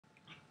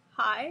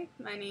Hi,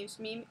 my name's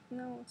Mimi.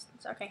 No,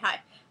 it's okay.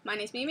 Hi, my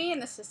name's Mimi,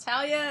 and this is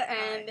Thalia,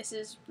 and this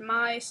is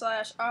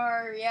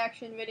my/our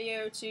reaction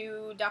video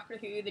to Doctor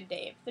Who: The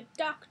Day of the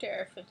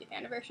Doctor 50th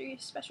Anniversary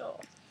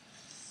Special.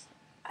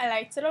 I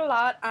liked it a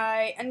lot.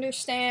 I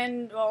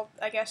understand, well,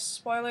 I guess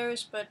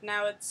spoilers, but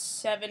now it's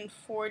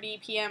 7:40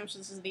 p.m., so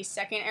this is the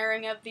second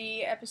airing of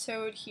the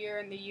episode here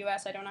in the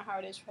U.S. I don't know how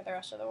it is for the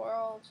rest of the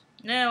world.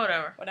 Yeah,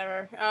 whatever.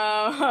 Whatever.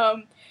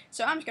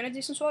 So I'm just gonna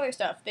do some spoiler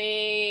stuff.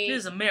 This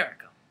is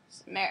America.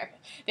 It's America.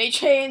 They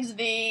changed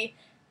the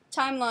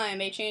timeline.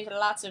 They changed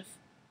lots of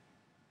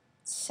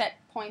set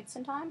points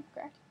in time,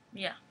 correct?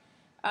 Yeah.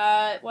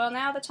 Well,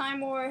 now the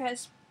Time War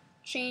has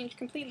changed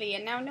completely,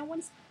 and now no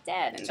one's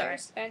dead,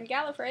 and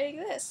Gallifrey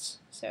exists.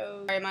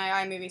 So, sorry, my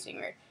iMovie's being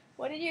weird.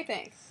 What did you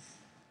think?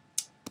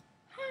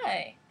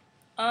 Hi.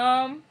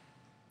 I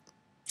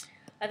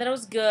thought it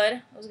was good.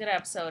 It was a good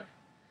episode.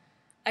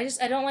 I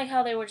don't like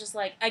how they were just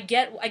like, I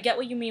get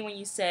what you mean when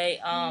you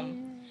say,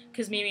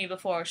 because Mimi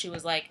before, she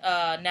was like,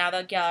 now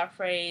that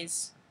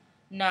Gallifrey's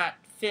not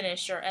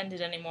finished or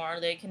ended anymore,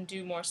 they can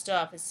do more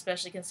stuff,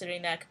 especially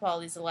considering that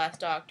Capaldi's the last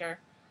Doctor.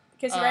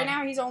 Because right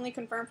now he's only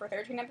confirmed for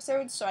 13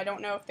 episodes, so I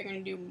don't know if they're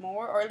going to do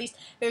more, or at least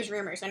there's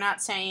rumors. They're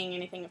not saying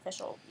anything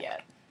official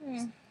yet.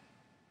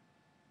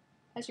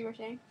 As you were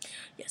saying?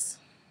 Yes.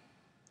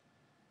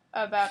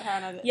 About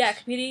how... Yeah,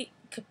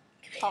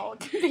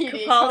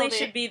 Capaldi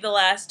should be the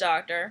last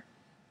Doctor,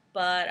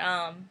 but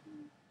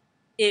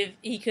if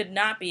he could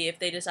not be, if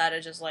they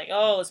decided just like,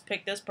 oh, let's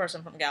pick this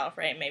person from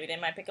Gallifrey, maybe they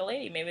might pick a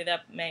lady, maybe they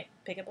might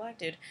pick a black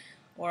dude,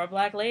 or a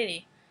black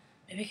lady,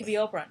 maybe it could be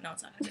Oprah. No,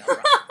 it's not gonna be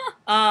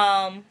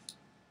Oprah.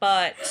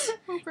 But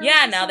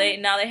yeah, now they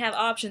have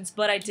options,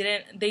 but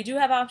they do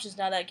have options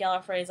now that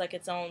Gallifrey is like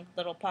its own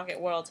little pocket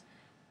world,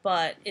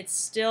 but it's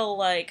still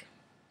like,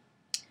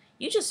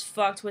 you just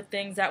fucked with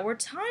things that were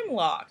time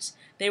locked.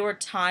 They were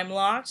time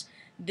locked.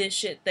 This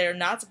shit, they're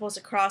not supposed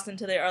to cross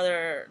into their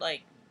other,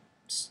 like,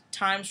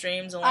 time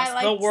streams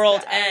unless the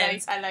world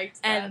ends. I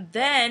liked that. And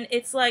then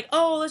it's like,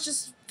 oh, let's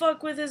just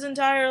fuck with his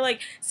entire, like,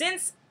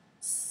 since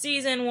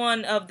season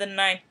 1 of the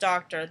 9th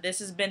Doctor, this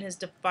has been his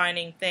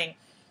defining thing.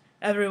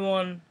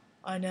 Everyone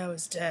I know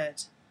is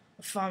dead.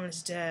 My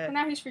family's dead. But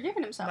now he's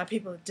forgiven himself. My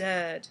people are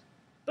dead.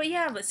 But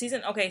yeah, but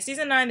season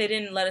 9, they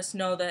didn't let us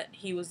know that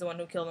he was the one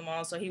who killed them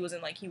all, so he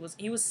wasn't like, he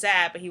was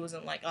sad, but he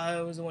wasn't like,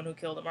 I was the one who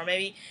killed them, or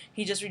maybe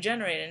he just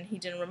regenerated and he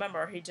didn't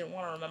remember, or he didn't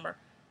want to remember.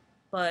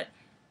 But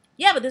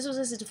yeah, but this was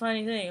his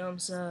defining thing. I'm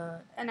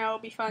sad. And now it'll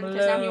be fun,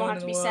 because now he won't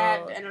have to be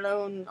sad and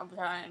alone all the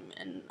time,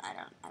 and I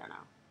don't know.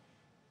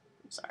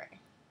 I'm sorry.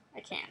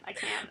 I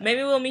can't.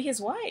 Maybe we'll meet his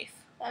wife.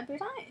 That'd be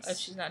nice. If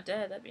she's not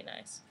dead, that'd be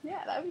nice.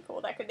 Yeah, that'd be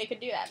cool. They could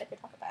do that. They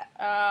could talk about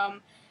that.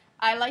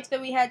 I liked that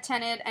we had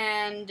Tennant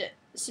and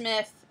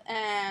Smith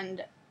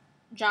and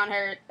John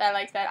Hurt. I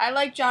liked that. I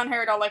like John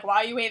Hurt. Like, why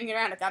are you waving it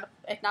around? It's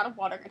not a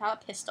water gun,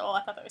 not a pistol.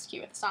 I thought that was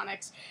cute with the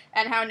Sonics.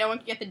 And how no one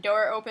could get the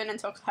door open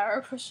until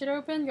Clara pushed it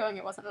open, going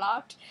it wasn't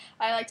locked.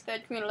 I liked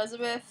that Queen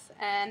Elizabeth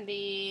and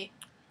the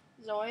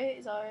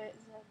Zoe,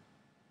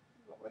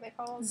 what were they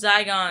called?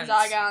 Zygons.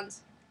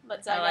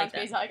 Let Zygons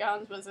be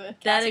Zygons was a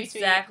That's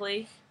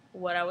exactly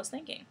what I was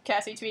thinking.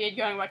 Cassie tweeted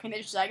going, why can't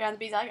they just Zygons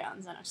be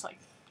Zygons? And I was like,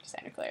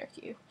 Santa Clara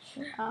to you.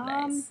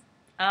 Nice.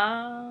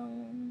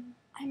 I'm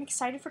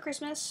excited for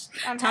Christmas.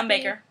 Tom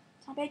Baker.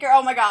 Tom Baker.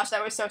 Oh my gosh,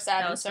 that was so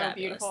sad and so fabulous.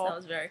 beautiful. That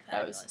was very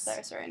fabulous. That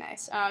was very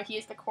nice. He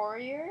is the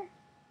courier.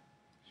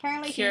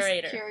 Apparently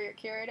Curator. He's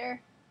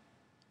curator.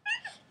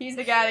 He's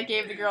the guy that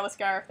gave the girl the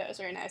scarf. That was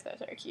very nice. That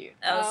was very cute.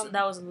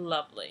 That was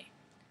lovely.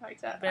 I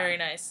like that. Very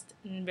nice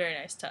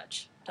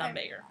touch. Tom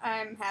Baker.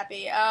 I'm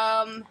happy.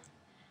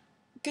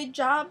 Good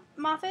job,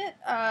 Moffat.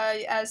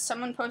 As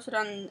someone posted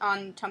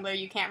on Tumblr,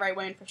 you can't write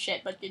women for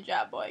shit, but good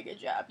job, boy, good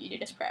job. You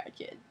did us proud,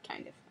 kid,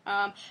 kind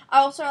of.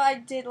 Also, I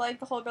did like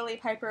the whole Billie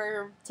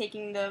Piper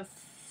taking the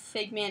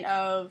figment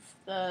of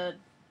the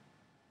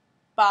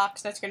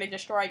box that's going to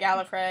destroy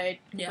Gallifrey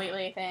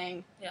completely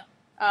thing. Yeah.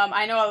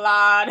 I know a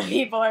lot of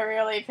people are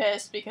really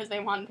pissed because they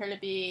wanted her to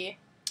be...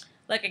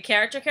 Like a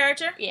character?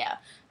 Yeah.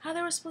 How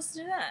they were supposed to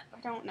do that? I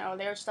don't know.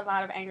 There's just a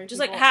lot of angry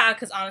just people. Like, how?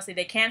 Because honestly,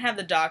 they can't have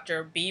the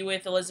Doctor be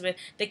with Elizabeth.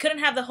 They couldn't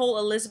have the whole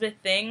Elizabeth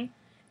thing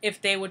if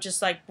they would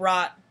just, like,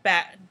 brought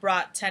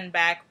Ten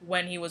back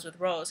when he was with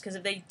Rose. Because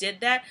if they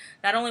did that,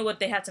 not only would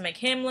they have to make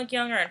him look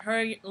younger and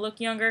her look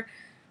younger,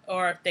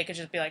 or they could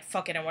just be like,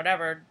 fuck it and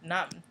whatever,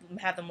 not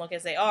have them look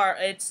as they are,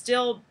 it's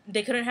still,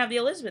 they couldn't have the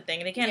Elizabeth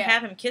thing. They can't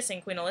have him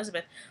kissing Queen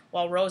Elizabeth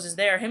while Rose is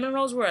there. Him and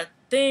Rose were a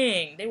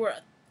thing. They were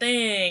a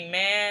thing,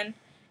 man.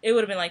 It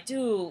would have been like,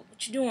 dude,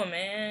 what you doing,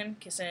 man?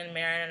 Kissing,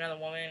 marrying another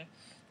woman.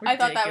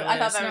 Ridiculous. I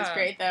thought that was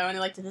great though, and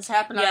like, did this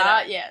happen a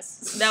lot?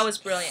 Yes. That was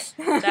brilliant.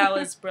 That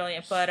was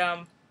brilliant. But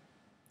I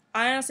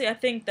honestly, I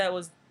think that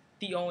was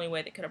the only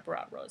way they could have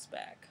brought Rose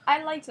back.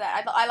 I liked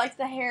that. I liked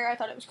the hair. I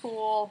thought it was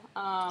cool.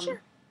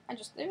 Sure.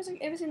 It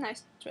was a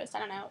nice twist. I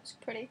don't know. It was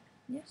pretty.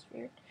 Yeah. It's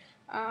weird.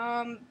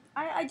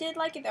 I did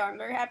like it though. I'm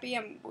very happy.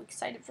 I'm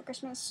excited for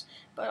Christmas,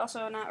 but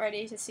also not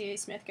ready to see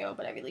Smith go.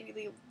 But I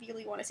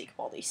really want to see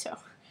Capaldi. So,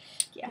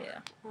 yeah.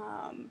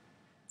 Yeah.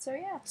 So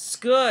yeah. It's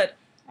good.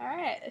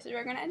 Alright, this is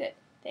where we're going to end it.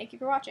 Thank you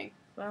for watching.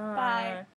 Bye. Bye.